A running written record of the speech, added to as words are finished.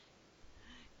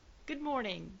Good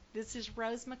morning. This is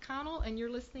Rose McConnell, and you're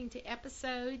listening to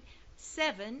episode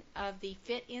 7 of the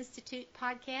Fit Institute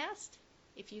podcast.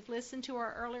 If you've listened to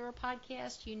our earlier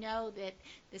podcast, you know that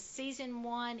the season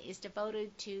 1 is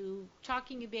devoted to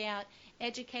talking about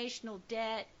educational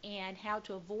debt and how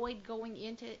to avoid going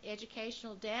into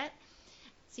educational debt.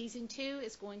 Season 2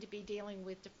 is going to be dealing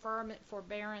with deferment,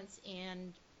 forbearance,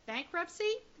 and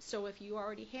bankruptcy. So if you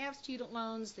already have student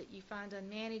loans that you find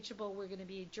unmanageable, we're going to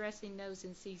be addressing those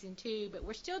in season 2. But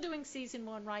we're still doing season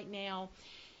 1 right now.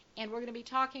 And we're going to be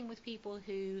talking with people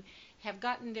who have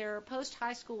gotten their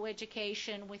post-high school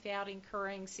education without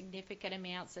incurring significant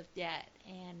amounts of debt.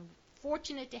 And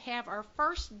fortunate to have our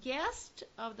first guest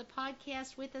of the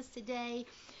podcast with us today,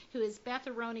 who is Beth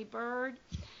Aroni Bird.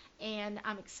 And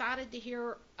I'm excited to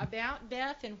hear about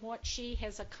Beth and what she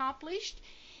has accomplished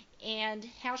and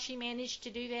how she managed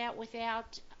to do that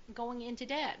without going into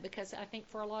debt, because I think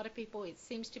for a lot of people it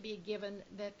seems to be a given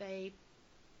that they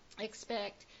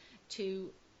expect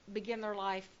to begin their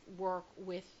life work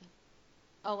with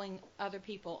owing other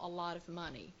people a lot of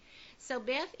money. So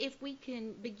Beth, if we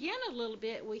can begin a little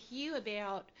bit with you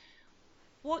about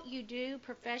what you do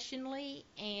professionally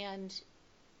and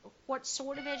what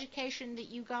sort of education that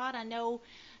you got. I know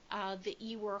that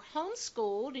you were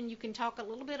homeschooled, and you can talk a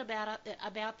little bit about that. I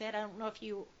don't know if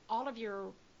all of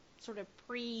your sort of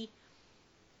pre-college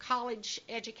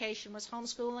education was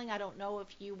homeschooling. I don't know if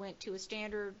you went to a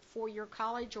standard four-year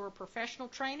college or a professional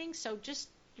training. So just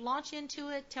launch into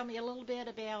it. Tell me a little bit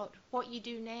about what you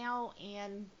do now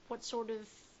and what sort of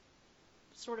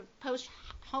post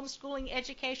homeschooling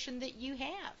education that you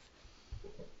have.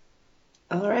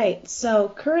 All right. So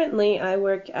currently I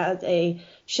work as a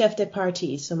chef de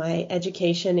partie. So my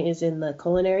education is in the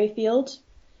culinary field,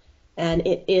 and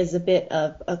it is a bit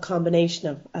of a combination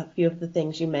of a few of the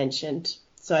things you mentioned.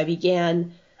 So I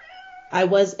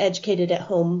was educated at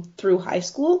home through high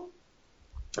school,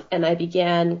 and I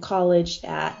began college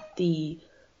at the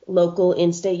local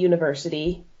in-state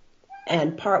university.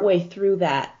 And partway through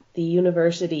that, the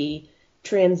university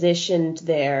transitioned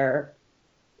their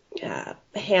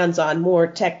hands-on, more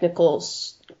technical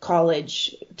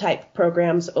college type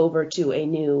programs over to a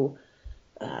new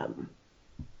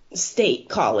state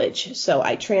college. So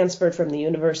I transferred from the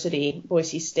university,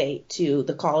 Boise State, to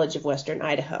the College of Western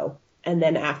Idaho. And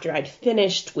then after I'd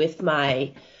finished with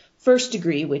my first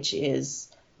degree, which is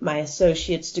my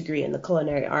associate's degree in the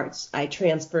culinary arts, I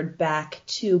transferred back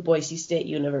to Boise State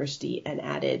University and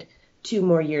added 2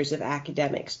 more years of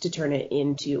academics to turn it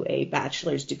into a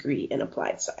bachelor's degree in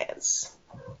applied science.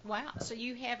 Wow. So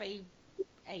you have a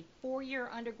 4-year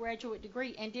undergraduate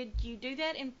degree. And did you do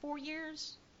that in 4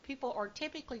 years? People are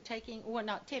typically taking, well,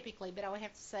 not typically, but I would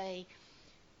have to say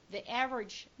the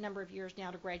average number of years now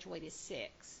to graduate is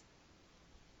 6.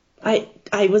 I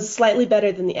was slightly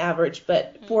better than the average,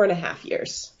 but 4.5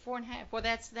 years. 4.5. Well,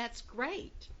 that's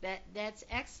great. That's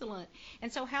excellent.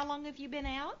 And so how long have you been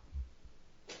out?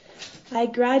 I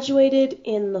graduated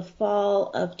in the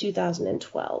fall of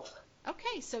 2012.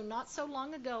 Okay, so not so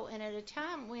long ago, and at a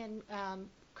time when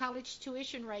college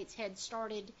tuition rates had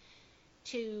started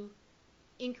to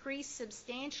increase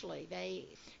substantially.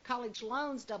 College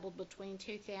loans doubled between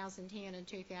 2010 and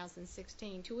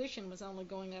 2016. Tuition was only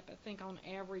going up, I think, on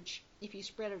average, if you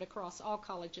spread it across all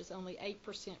colleges, only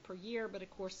 8% per year, but of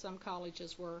course some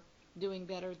colleges were doing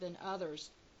better than others.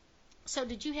 So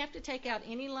did you have to take out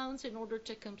any loans in order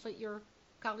to complete your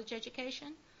college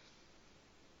education?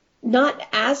 Not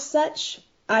as such.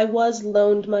 I was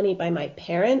loaned money by my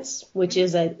parents, which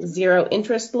is a zero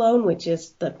interest loan, which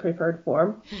is the preferred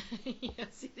form.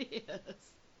 Yes, it is.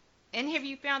 And have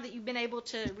you found that you've been able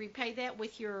to repay that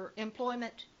with your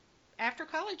employment after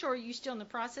college, or are you still in the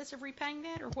process of repaying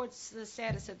that, or what's the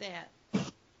status of that?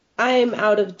 I am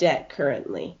out of debt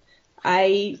currently.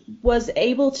 I was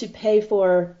able to pay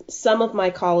for some of my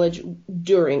college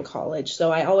during college,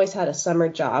 so I always had a summer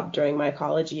job during my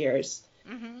college years.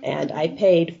 And I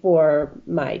paid for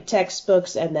my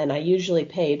textbooks, and then I usually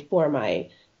paid for my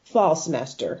fall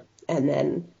semester. And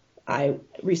then I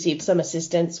received some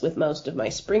assistance with most of my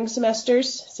spring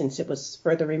semesters since it was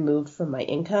further removed from my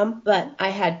income. But I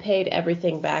had paid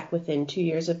everything back within 2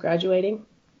 years of graduating.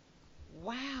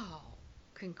 Wow.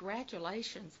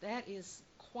 Congratulations. That is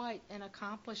quite an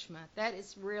accomplishment. That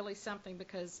is really something,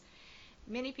 because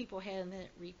many people haven't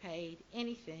repaid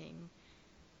anything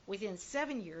within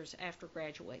 7 years after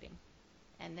graduating.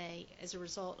 And they, as a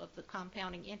result of the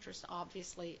compounding interest,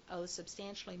 obviously owe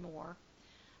substantially more.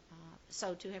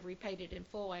 So to have repaid it in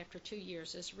full after 2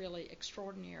 years is really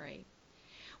extraordinary.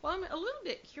 Well, I'm a little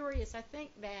bit curious. I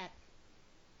think that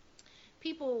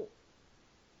people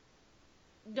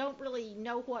don't really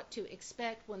know what to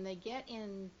expect when they get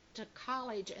into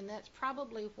college, and that's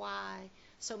probably why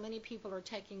so many people are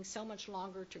taking so much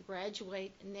longer to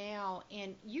graduate now.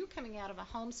 And you coming out of a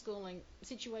homeschooling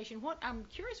situation, what I'm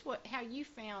curious how you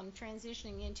found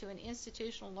transitioning into an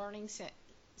institutional learning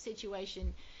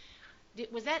situation.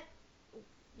 Was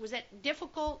that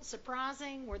difficult,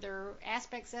 surprising? Were there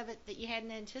aspects of it that you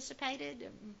hadn't anticipated?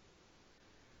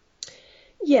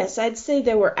 Yes, I'd say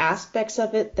there were aspects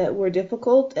of it that were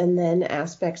difficult and then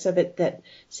aspects of it that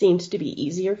seemed to be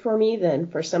easier for me than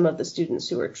for some of the students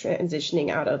who were transitioning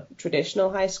out of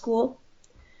traditional high school.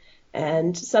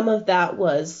 And some of that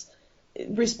was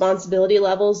responsibility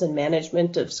levels and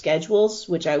management of schedules,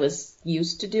 which I was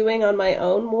used to doing on my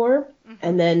own more. Mm-hmm.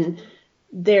 And then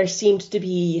there seemed to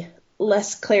be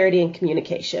less clarity in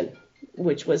communication,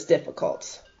 which was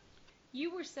difficult.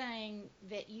 You were saying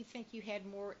that you think you had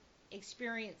more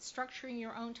experience structuring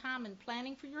your own time and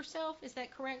planning for yourself. Is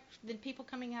that correct? Than people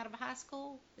coming out of high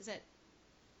school? Is that?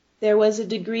 There was a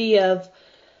degree of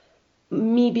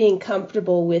me being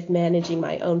comfortable with managing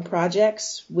my own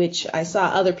projects, which I saw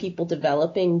other people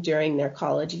developing during their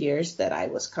college years that I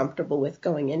was comfortable with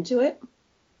going into it.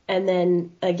 And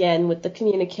then again, with the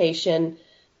communication,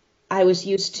 I was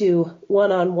used to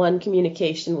one-on-one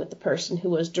communication with the person who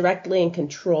was directly in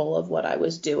control of what I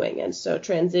was doing. And so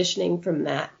transitioning from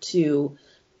that to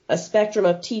a spectrum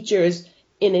of teachers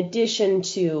in addition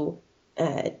to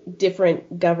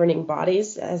different governing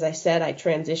bodies. As I said, I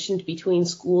transitioned between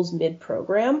schools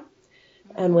mid-program.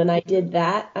 And when I did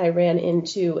that, I ran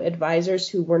into advisors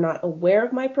who were not aware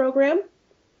of my program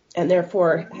and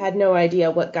therefore had no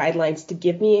idea what guidelines to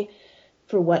give me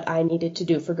for what I needed to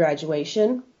do for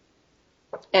graduation.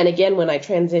 And again, when I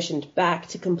transitioned back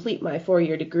to complete my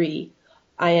 4-year degree,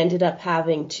 I ended up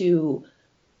having to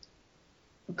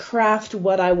craft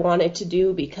what I wanted to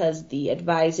do because the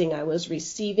advising I was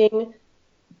receiving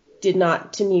did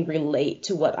not, to me, relate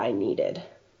to what I needed.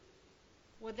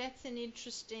 Well, that's an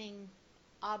interesting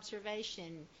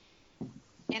observation.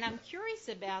 And I'm curious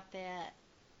about that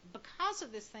because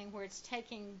of this thing where it's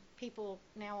taking people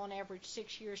now on average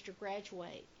 6 years to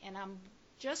graduate. And I'm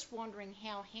just wondering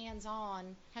how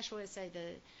hands-on, how shall I say,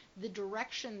 the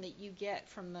direction that you get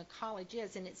from the college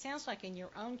is. And it sounds like in your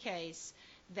own case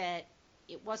that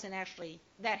it wasn't actually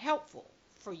that helpful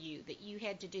for you, that you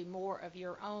had to do more of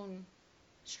your own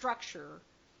structure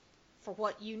for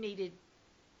what you needed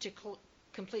to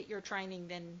complete your training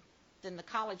than the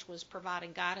college was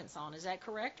providing guidance on. Is that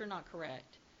correct or not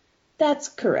correct? That's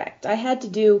correct. I had to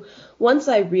do, once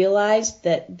I realized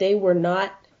that they were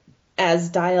not as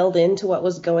dialed into what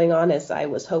was going on as I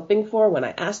was hoping for when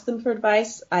I asked them for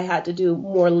advice, I had to do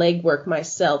more legwork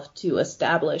myself to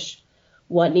establish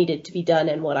what needed to be done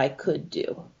and what I could do.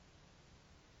 Wow.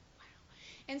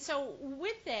 And so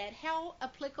with that, how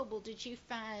applicable did you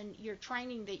find your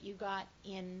training that you got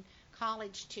in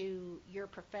college to your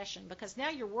profession? Because now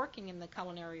you're working in the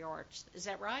culinary arts. Is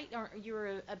that right? Or you're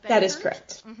a baker? That is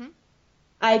correct. Mm-hmm.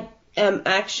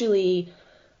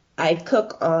 I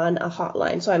cook on a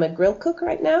hotline, so I'm a grill cook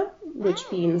right now,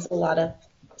 which means a lot of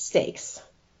steaks.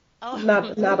 Oh.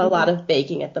 Not a lot of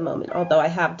baking at the moment, although I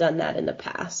have done that in the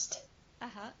past.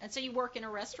 Uh-huh. And so you work in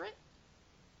a restaurant?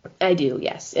 I do,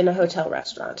 yes, in a hotel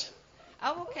restaurant.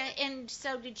 Oh, okay. And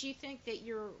so did you think that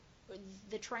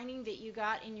the training that you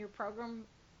got in your program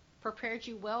prepared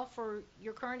you well for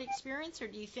your current experience, or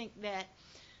do you think that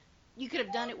you could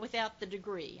have done it without the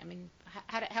degree? I mean,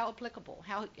 how applicable,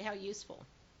 how useful?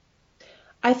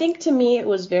 I think to me it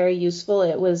was very useful.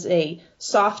 It was a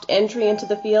soft entry into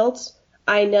the fields.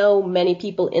 I know many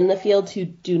people in the field who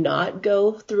do not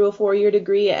go through a 4-year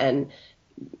degree and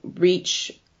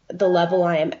reach the level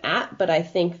I am at, but I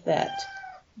think that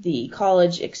the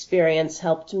college experience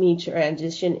helped me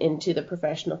transition into the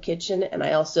professional kitchen, and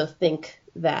I also think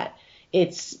that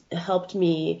it's helped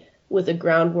me with a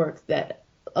groundwork that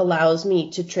allows me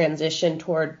to transition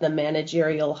toward the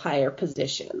managerial higher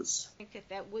positions. I think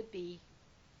that would be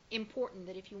important,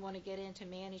 that if you want to get into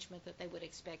management, that they would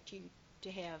expect you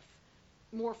to have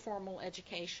more formal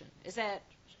education. Is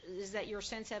that your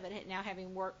sense of it now,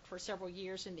 having worked for several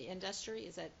years in the industry?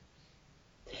 Is that?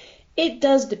 It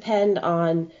does depend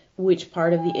on which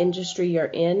part of the industry you're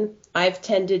in. I've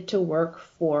tended to work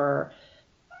for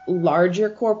larger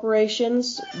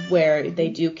corporations where they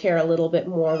do care a little bit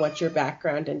more what your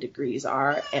background and degrees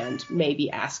are and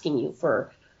maybe asking you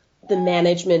for the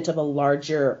management of a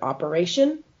larger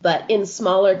operation. But in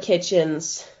smaller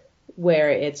kitchens where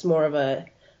it's more of a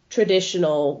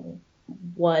traditional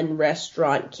one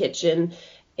restaurant kitchen,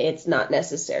 it's not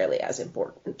necessarily as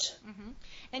important. Mm-hmm.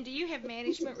 And do you have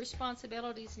management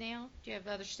responsibilities now? Do you have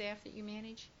other staff that you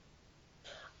manage?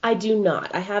 I do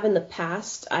not. I have in the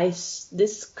past.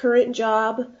 This current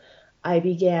job I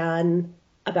began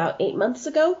about 8 months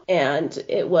ago, and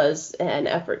it was an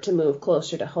effort to move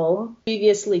closer to home.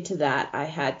 Previously to that, I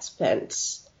had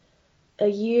spent a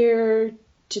year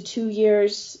to 2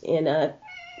 years in a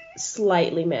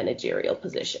slightly managerial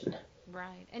position.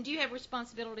 Right. And do you have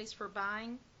responsibilities for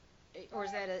buying, or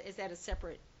is that a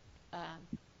separate?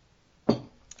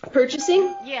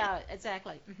 Purchasing? Yeah,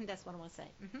 exactly. That's what I want to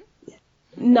say.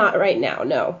 Not right now,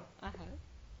 no. Uh-huh.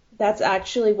 That's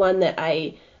actually one that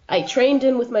I trained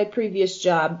in with my previous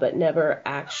job, but never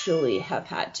actually have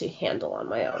had to handle on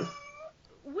my own.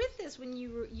 With this, when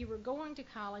you were going to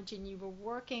college and you were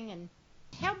working, and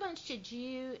how much did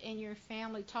you and your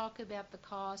family talk about the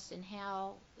cost and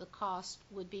how the cost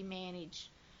would be managed?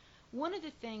 One of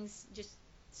the things, just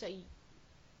so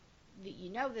that you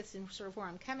know this and sort of where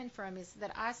I'm coming from, is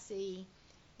that I see,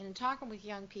 and in talking with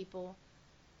young people,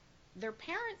 their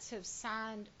parents have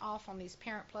signed off on these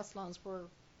Parent Plus loans where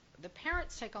the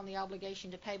parents take on the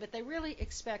obligation to pay, but they really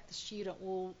expect the student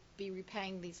will be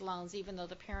repaying these loans, even though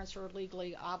the parents are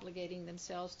legally obligating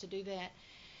themselves to do that.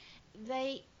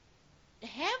 They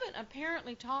haven't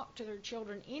apparently talked to their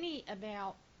children any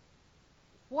about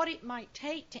what it might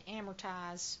take to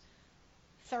amortize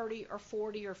 30 or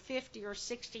 40 or 50 or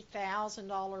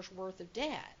 $60,000 worth of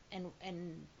debt,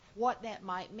 and what that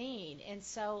might mean. And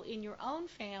so in your own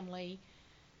family,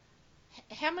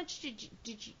 how much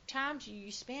time do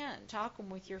you spend talking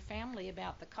with your family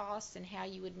about the costs and how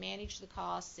you would manage the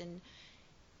costs? And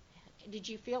did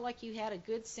you feel like you had a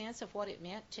good sense of what it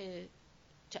meant to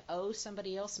owe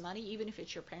somebody else money, even if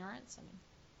it's your parents?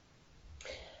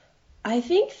 I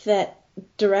think that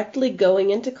directly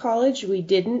going into college, we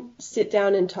didn't sit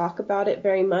down and talk about it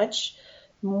very much,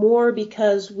 more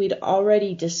because we'd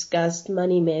already discussed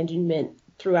money management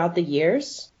throughout the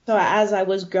years. So as I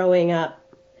was growing up,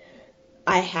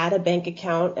 I had a bank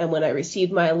account, and when I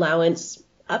received my allowance,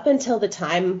 up until the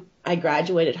time I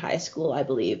graduated high school, I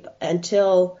believe,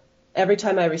 until every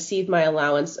time I received my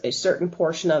allowance, a certain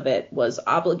portion of it was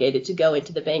obligated to go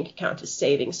into the bank account as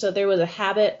savings. So there was a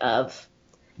habit of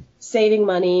saving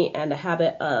money and a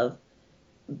habit of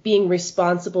being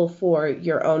responsible for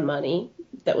your own money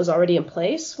that was already in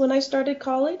place when I started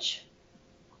college.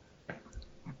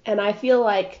 And I feel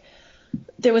like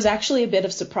there was actually a bit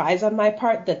of surprise on my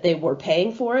part that they were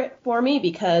paying for it for me,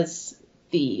 because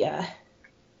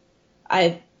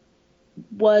I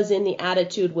was in the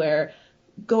attitude where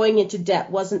going into debt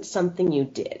wasn't something you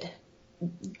did.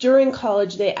 During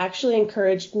college, they actually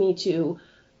encouraged me to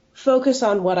focus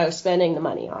on what I was spending the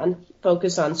money on,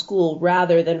 focus on school,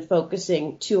 rather than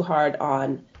focusing too hard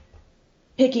on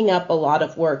picking up a lot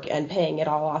of work and paying it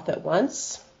all off at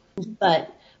once.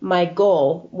 But my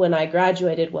goal when I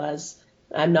graduated was,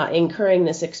 I'm not incurring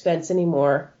this expense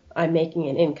anymore. I'm making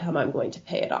an income. I'm going to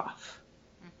pay it off.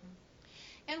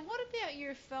 And what about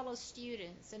your fellow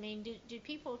students? I mean, did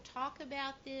people talk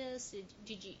about this?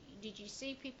 Did you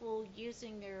see people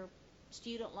using their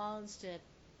student loans to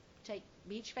take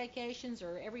beach vacations,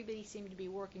 or everybody seemed to be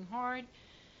working hard?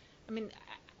 I mean,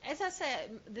 as I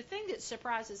said, the thing that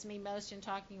surprises me most in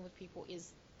talking with people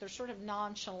is their sort of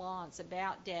nonchalance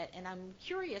about debt. And I'm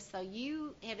curious, though,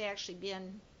 you have actually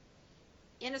been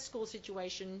in a school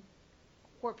situation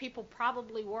where people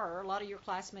probably were, a lot of your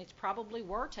classmates probably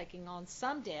were taking on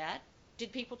some debt.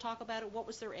 Did people talk about it? What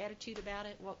was their attitude about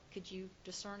it? What could you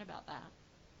discern about that?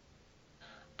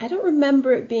 I don't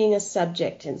remember it being a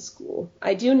subject in school.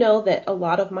 I do know that a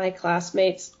lot of my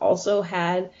classmates also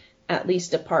had at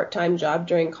least a part-time job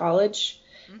during college,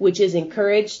 which is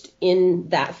encouraged in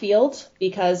that field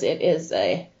because it is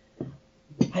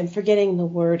I'm forgetting the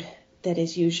word that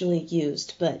is usually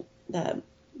used, but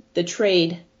the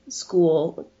trade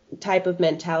school type of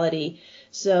mentality.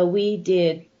 So we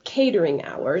did catering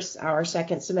hours our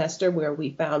second semester, where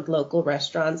we found local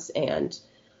restaurants and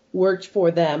worked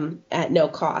for them at no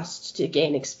cost to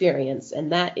gain experience.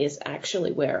 And that is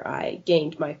actually where I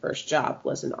gained my first job,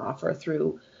 was an offer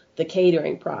through the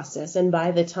catering process. And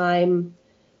by the time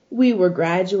we were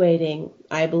graduating,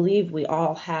 I believe we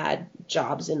all had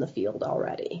jobs in the field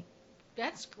already.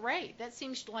 That's great. That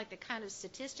seems like the kind of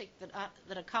statistic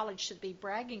that a college should be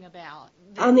bragging about.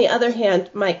 On the other hand,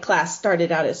 my class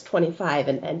started out as 25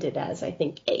 and ended as, I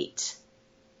think, 8.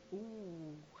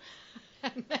 Ooh.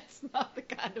 That's not the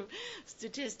kind of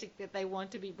statistic that they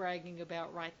want to be bragging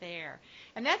about right there.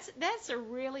 And that's a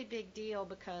really big deal,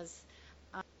 because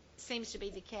it seems to be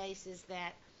the case is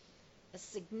that a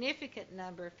significant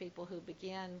number of people who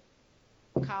begin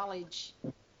college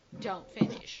don't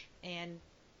finish. And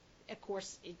of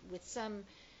course, with some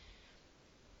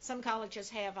some colleges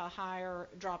have a higher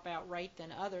dropout rate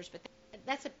than others, but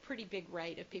that's a pretty big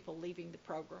rate of people leaving the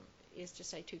program, is to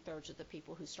say 2/3 of the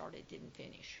people who started didn't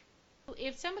finish.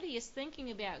 If somebody is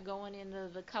thinking about going into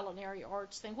the culinary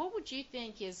arts thing, what would you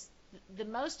think is the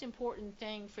most important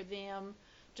thing for them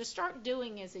to start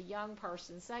doing as a young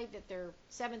person? Say that they're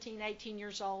 17, 18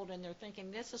 years old and they're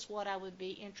thinking, this is what I would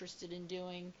be interested in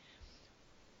doing.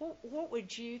 What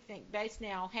would you think, based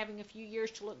now, having a few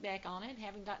years to look back on it,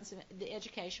 having gotten the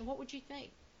education, what would you think?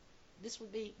 This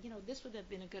would be, this would have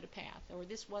been a good path, or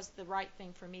this was the right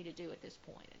thing for me to do at this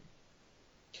point.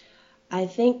 I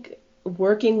think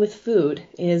working with food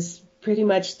is pretty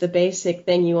much the basic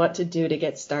thing you want to do to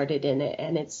get started in it.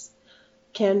 And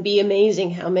can be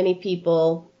amazing how many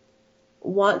people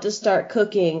want to start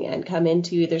cooking and come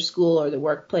into either school or the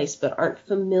workplace but aren't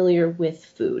familiar with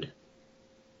food.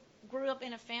 Grew up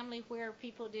in a family where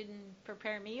people didn't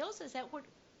prepare meals? Is that what?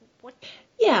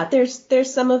 Yeah,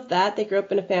 there's some of that. They grew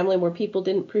up in a family where people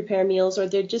didn't prepare meals, or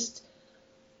they're just,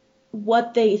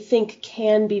 what they think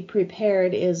can be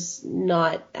prepared is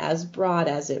not as broad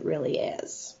as it really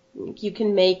is. You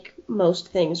can make most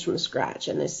things from scratch,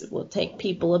 and this will take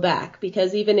people aback,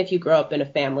 because even if you grow up in a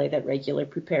family that regularly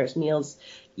prepares meals,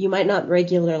 you might not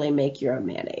regularly make your own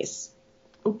mayonnaise.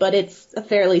 But it's a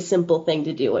fairly simple thing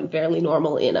to do and fairly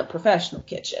normal in a professional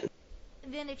kitchen.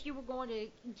 Then if you were going to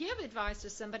give advice to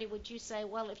somebody, would you say,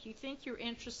 well, if you think you're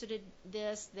interested in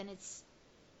this, then it's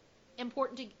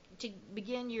important to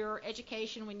begin your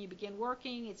education when you begin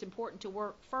working. It's important to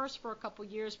work first for a couple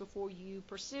years before you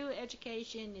pursue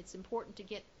education. It's important to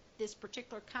get this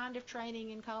particular kind of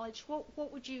training in college.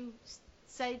 What would you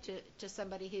say to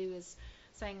somebody who is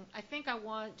saying, I think I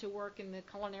want to work in the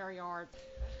culinary arts?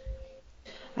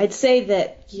 I'd say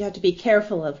that you have to be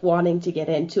careful of wanting to get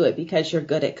into it because you're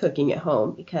good at cooking at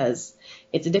home, because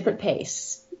it's a different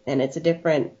pace and it's a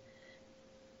different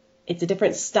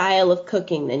style of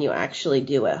cooking than you actually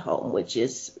do at home, which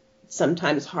is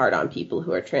sometimes hard on people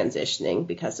who are transitioning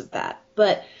because of that.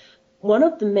 But one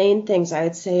of the main things I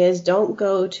would say is don't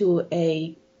go to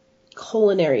a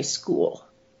culinary school,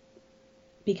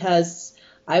 because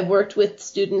I've worked with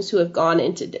students who have gone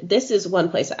into, this is one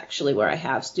place actually where I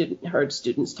have heard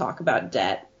students talk about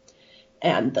debt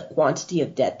and the quantity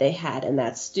of debt they had, and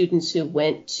that's students who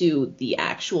went to the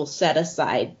actual set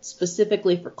aside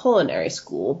specifically for culinary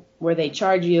school, where they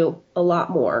charge you a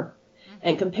lot more.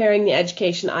 And comparing the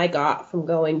education I got from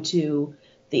going to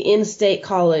the in-state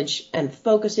college and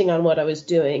focusing on what I was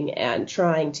doing and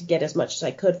trying to get as much as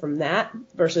I could from that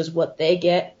versus what they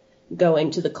get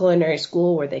going to the culinary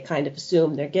school, where they kind of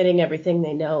assume they're getting everything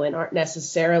they know and aren't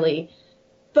necessarily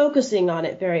focusing on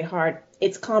it very hard,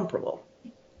 it's comparable.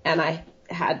 And I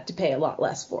had to pay a lot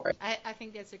less for it. I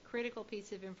think that's a critical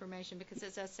piece of information, because,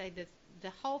 as I say, the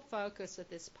whole focus of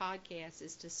this podcast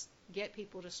is to get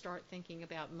people to start thinking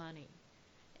about money.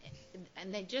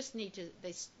 And they just need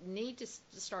to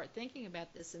start thinking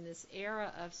about this in this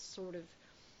era of sort of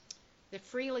the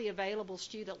freely available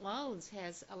student loans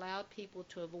has allowed people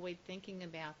to avoid thinking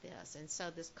about this. And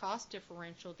so this cost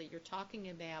differential that you're talking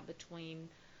about between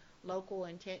local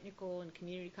and technical and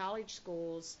community college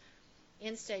schools,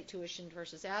 in-state tuition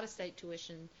versus out-of-state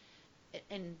tuition,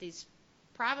 and these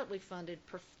privately funded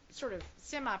sort of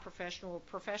semi-professional,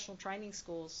 professional training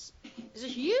schools is a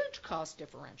huge cost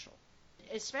differential,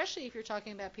 especially if you're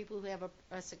talking about people who have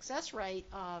a success rate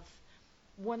of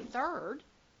 1/3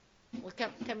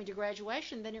 coming to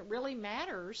graduation. Then it really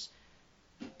matters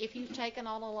if you've taken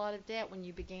on a lot of debt when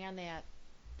you began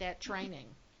that training.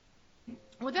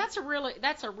 Well, that's a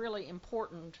really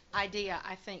important idea,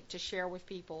 I think, to share with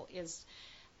people, is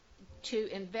to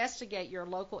investigate your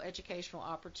local educational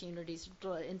opportunities,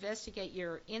 to investigate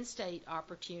your in-state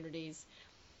opportunities,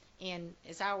 and,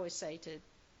 as I always say, to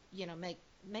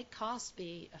make costs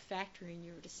be a factor in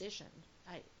your decision.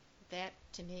 That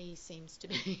to me seems to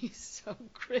be so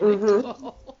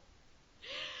critical.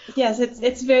 Mm-hmm. Yes,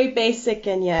 it's very basic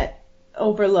and yet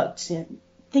overlooked.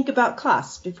 Think about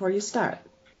costs before you start.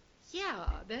 Yeah,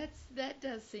 that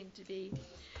does seem to be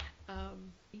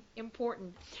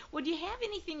important. Well, do you have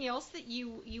anything else that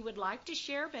you would like to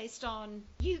share based on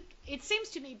you? It seems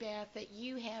to me, Beth, that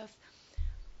you have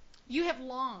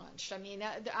launched. I mean,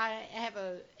 I have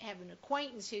an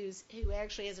acquaintance who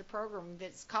actually has a program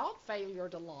that's called Failure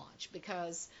to Launch,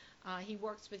 because he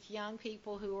works with young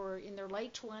people who are in their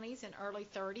late 20s and early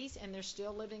 30s, and they're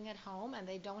still living at home, and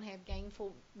they don't have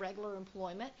gainful regular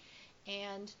employment,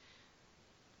 and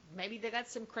maybe they got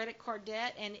some credit card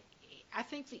debt. And I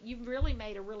think that you've really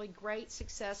made a really great,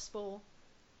 successful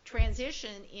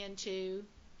transition into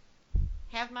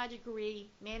have my degree,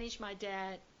 manage my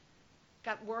debt,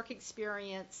 got work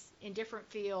experience in different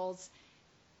fields.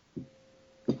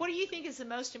 What do you think is the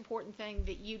most important thing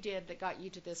that you did that got you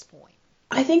to this point?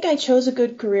 I think I chose a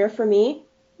good career for me.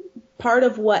 Part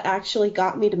of what actually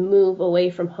got me to move away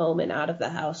from home and out of the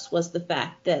house was the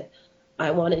fact that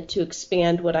I wanted to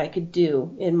expand what I could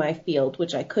do in my field,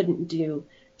 which I couldn't do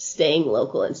staying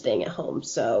local and staying at home.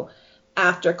 So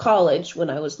after college, when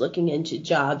I was looking into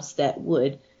jobs that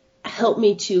would help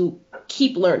me to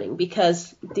keep learning,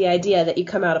 because the idea that you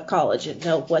come out of college and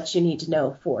know what you need to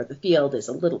know for the field is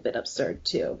a little bit absurd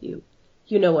too.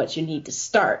 You know what you need to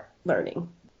start learning.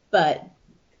 But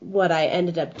what I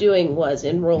ended up doing was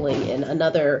enrolling in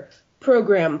another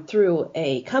program through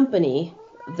a company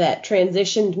that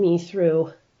transitioned me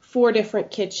through 4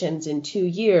 different kitchens in 2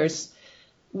 years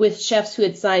with chefs who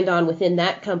had signed on within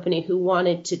that company who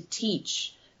wanted to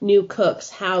teach new cooks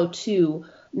how to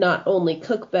not only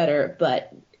cook better,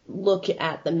 but look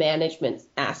at the management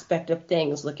aspect of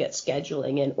things, look at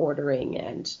scheduling and ordering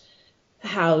and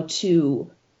how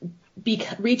to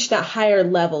reach that higher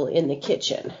level in the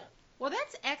kitchen. Well,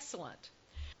 that's excellent.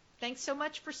 Thanks so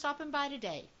much for stopping by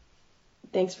today.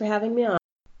 Thanks for having me on.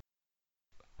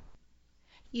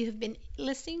 You have been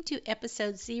listening to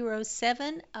episode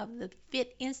 07 of the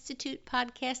Fit Institute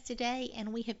podcast today,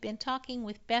 and we have been talking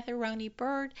with Beth Aroney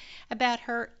Bird about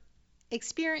her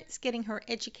experience getting her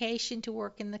education to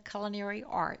work in the culinary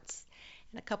arts.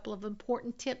 And a couple of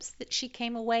important tips that she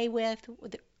came away with,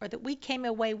 or that we came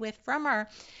away with from our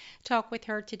talk with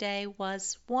her today,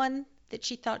 was one, that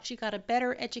she thought she got a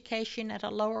better education at a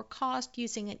lower cost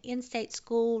using an in-state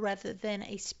school rather than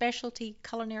a specialty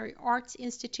culinary arts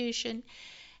institution.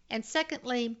 And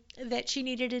secondly, that she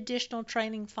needed additional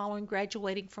training following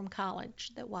graduating from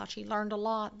college, that while she learned a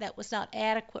lot, that was not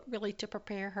adequate really to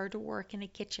prepare her to work in a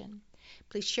kitchen.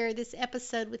 Please share this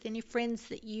episode with any friends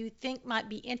that you think might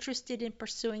be interested in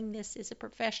pursuing this as a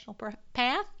professional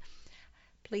path.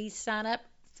 Please sign up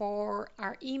for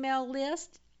our email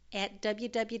list at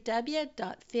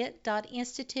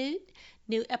www.fit.institute.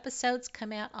 New episodes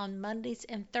come out on Mondays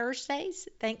and Thursdays.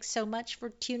 Thanks so much for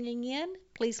tuning in.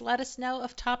 Please let us know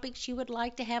of topics you would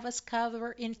like to have us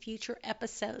cover in future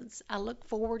episodes. I look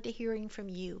forward to hearing from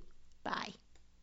you. Bye.